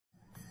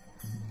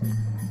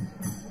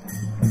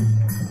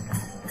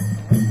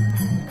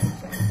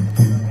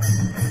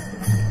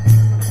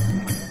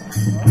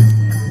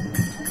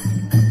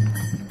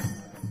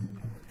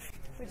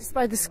just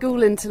by the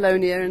school in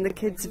Tilonia, and the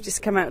kids have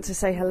just come out to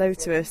say hello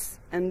to us.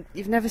 And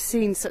you've never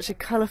seen such a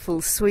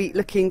colourful,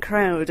 sweet-looking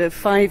crowd of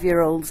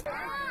 5-year-olds.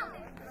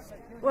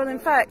 Well, in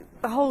fact,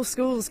 the whole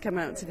school's come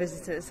out to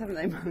visit us, haven't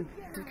they, Mum?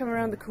 We've come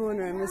around the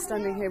corner and we're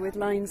standing here with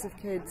lines of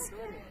kids,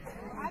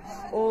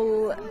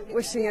 all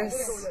wishing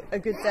us a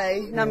good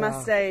day.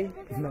 Namaste.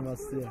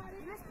 Namaste.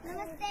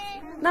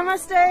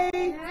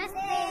 Namaste.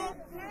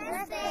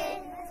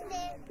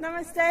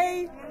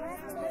 Namaste.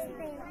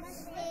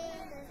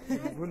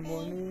 Good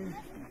morning.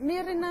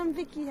 मेरा नाम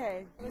विकी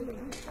है.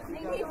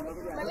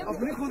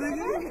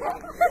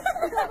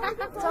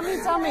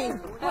 Tell me,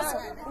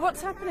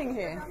 what's happening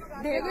here?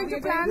 They're going to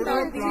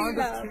plant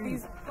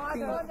these.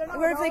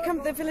 Where have they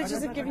come? The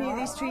villagers have given you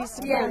these trees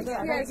to plant.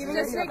 Yes,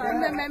 just like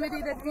in the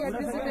memory that we had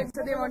visited,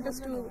 so they want us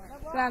to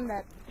plant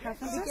that. How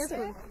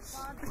fantastic!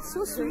 It's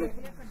so sweet.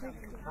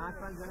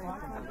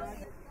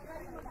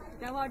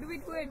 Now how do we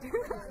do it?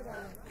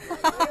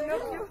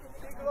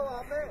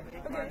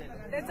 Okay,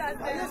 let's ask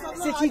them.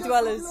 City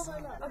dwellers.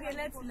 Okay,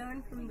 let's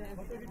learn from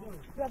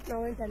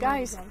them.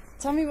 Guys,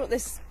 tell me what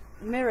this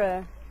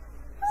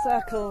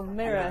circle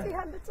mirror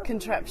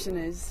contraption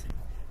is.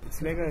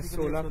 It's like a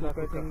solar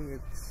cooker thing.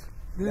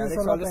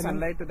 It's all the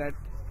sunlight to that.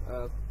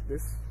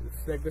 It's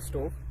like the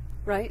stove.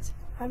 Right.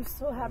 I'm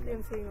so happy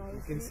I'm seeing all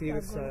this. You can see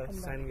the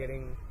sun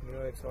getting,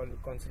 it's all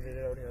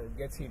concentrated out here. It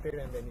gets heated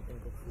and then you can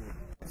cook food.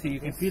 See, you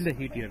can feel the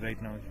heat here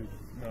right now if you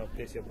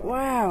place your body.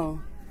 Wow.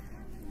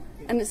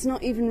 And it's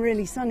not even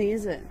really sunny,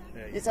 is it?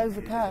 It's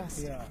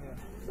overcast. Yeah.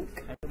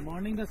 In the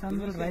morning the sun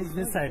will rise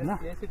this side, na?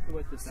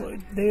 So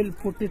they will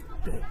put it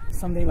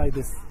something like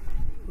this,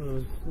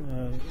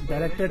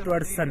 directed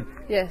towards sun.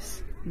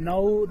 Yes.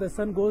 Now the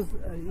sun goes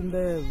in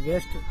the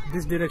west,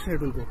 this direction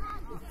it will go.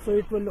 So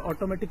it will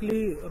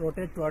automatically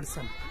rotate towards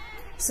sun.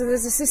 So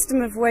there's a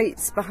system of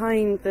weights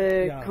behind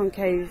the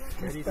concave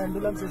This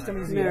pendulum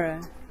system is mirror.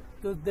 here.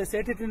 So they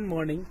set it in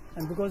morning,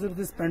 and because of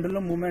this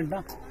pendulum movement,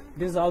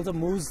 this also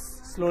moves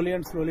slowly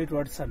and slowly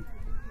towards sun.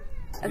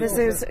 And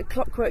there's a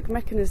clockwork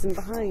mechanism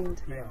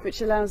behind,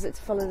 which allows it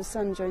to follow the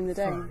sun during the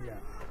day.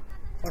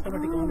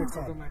 Automatic on its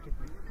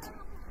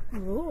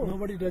own.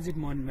 Nobody does it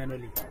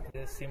manually.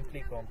 It's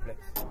simply complex.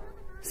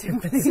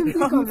 Simply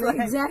complex.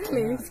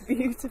 Exactly. It's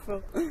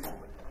beautiful.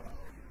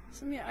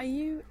 Samia, are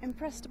you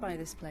impressed by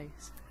this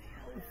place?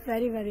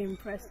 Very, very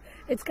impressed.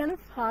 It's kind of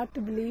hard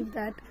to believe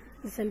that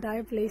this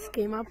entire place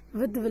came up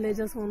with the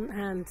villagers' own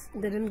hands.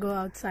 They didn't go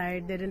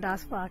outside, they didn't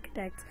ask for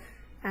architects.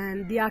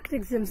 And the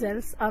architects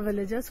themselves are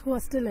villagers who are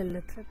still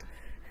illiterate.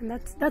 And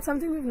that's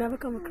something we've never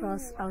come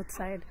across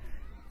outside.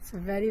 It's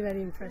very,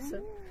 very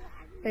impressive.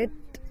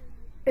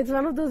 It's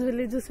one of those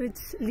villages which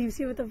leaves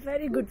you with a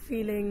very good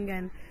feeling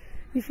and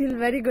you feel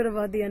very good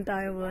about the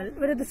entire world.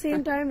 But at the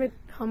same time, it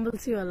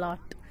humbles you a lot.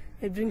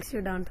 It brings you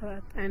down to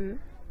earth and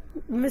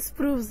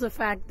misproves the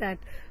fact that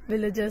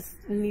villagers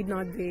need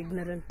not be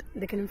ignorant.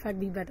 They can in fact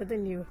be better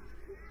than you.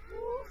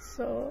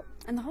 So,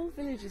 and the whole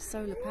village is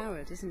solar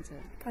powered, isn't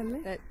it? Pardon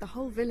me? The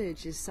whole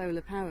village is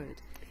solar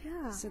powered.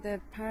 Yeah. So they're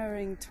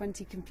powering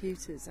 20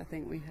 computers, I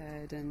think we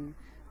heard, and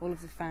all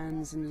of the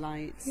fans and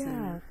lights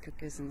and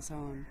cookers and so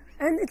on.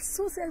 And it's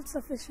so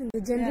self-sufficient. They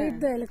generate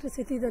the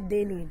electricity that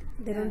they need.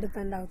 They don't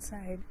depend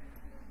outside.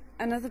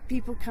 And other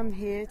people come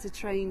here to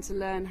train, to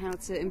learn how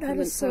to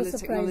implement so solar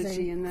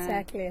technology in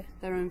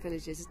their own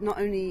villages. Not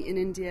only in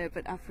India,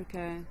 but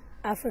Africa,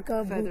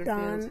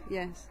 Bhutan, afield.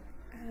 Yes,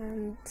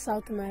 and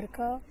South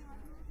America.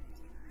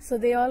 So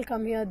they all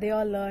come here, they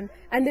all learn,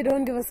 and they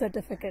don't give a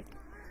certificate.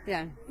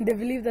 Yeah. They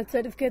believe that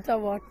certificates are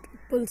what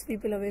pulls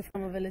people away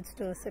from a village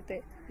to a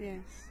city.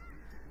 Yes.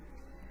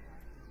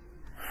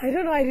 I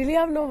don't know, I really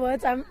have no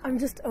words. I'm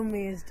just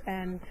amazed,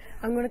 and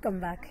I'm going to come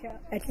back here.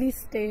 At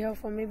least stay here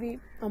for maybe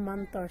a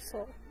month or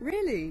so.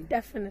 Really?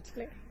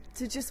 Definitely.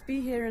 To just be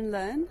here and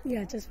learn?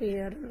 Yeah, just be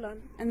here and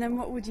learn. And then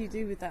what would you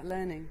do with that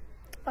learning?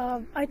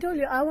 I told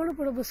you, I want to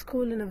put up a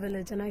school in a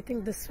village, and I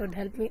think this would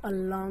help me a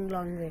long,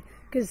 long way.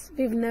 Because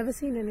we've never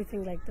seen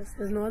anything like this.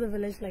 There's no other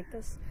village like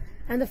this.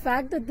 And the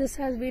fact that this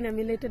has been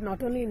emulated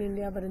not only in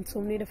India, but in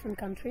so many different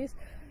countries,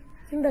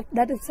 I think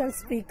that itself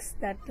speaks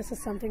that this is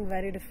something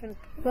very different,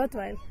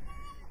 worthwhile.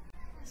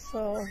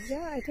 So,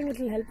 yeah, I think it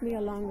will help me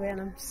a long way, and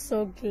I'm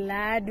so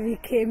glad we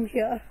came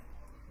here.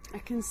 I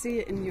can see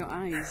it in your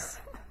eyes.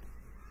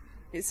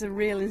 It's a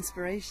real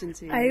inspiration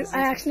to you. I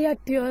actually had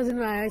tears in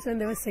my eyes when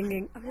they were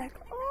singing. I'm like,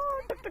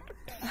 oh.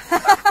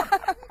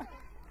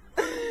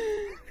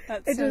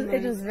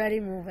 It was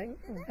very moving,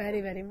 very,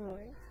 very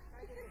moving.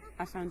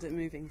 I found it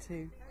moving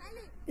too.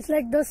 It's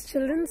like those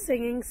children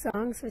singing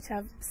songs which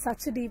have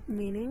such a deep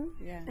meaning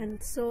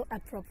and so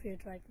appropriate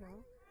right now.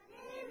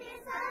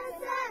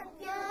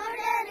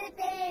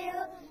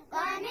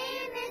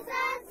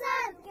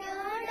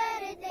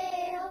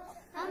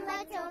 हम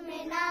बच्चों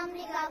में नाम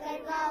लिखा कर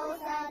गाओ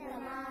साथ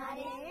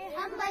हमारे,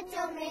 हम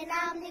बच्चों में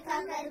नाम लिखा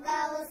कर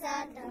गाओ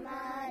साथ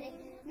हमारे,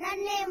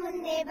 नन्हे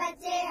मुन्ने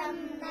बच्चे हम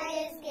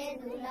देश के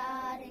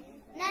दुलारे,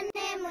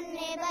 नन्हे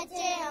मुन्ने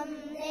बच्चे हम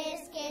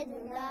देश के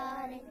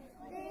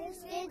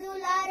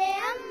दुलारे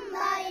हम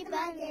भाई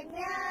बहन के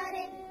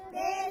प्यारे,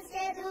 देश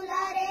के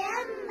दुलारे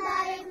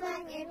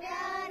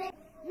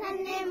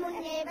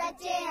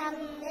बच्चे हम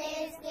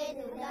देश के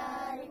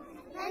दुलारे,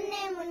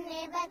 नन्हे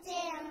मुन्ने बच्चे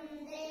हम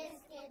देश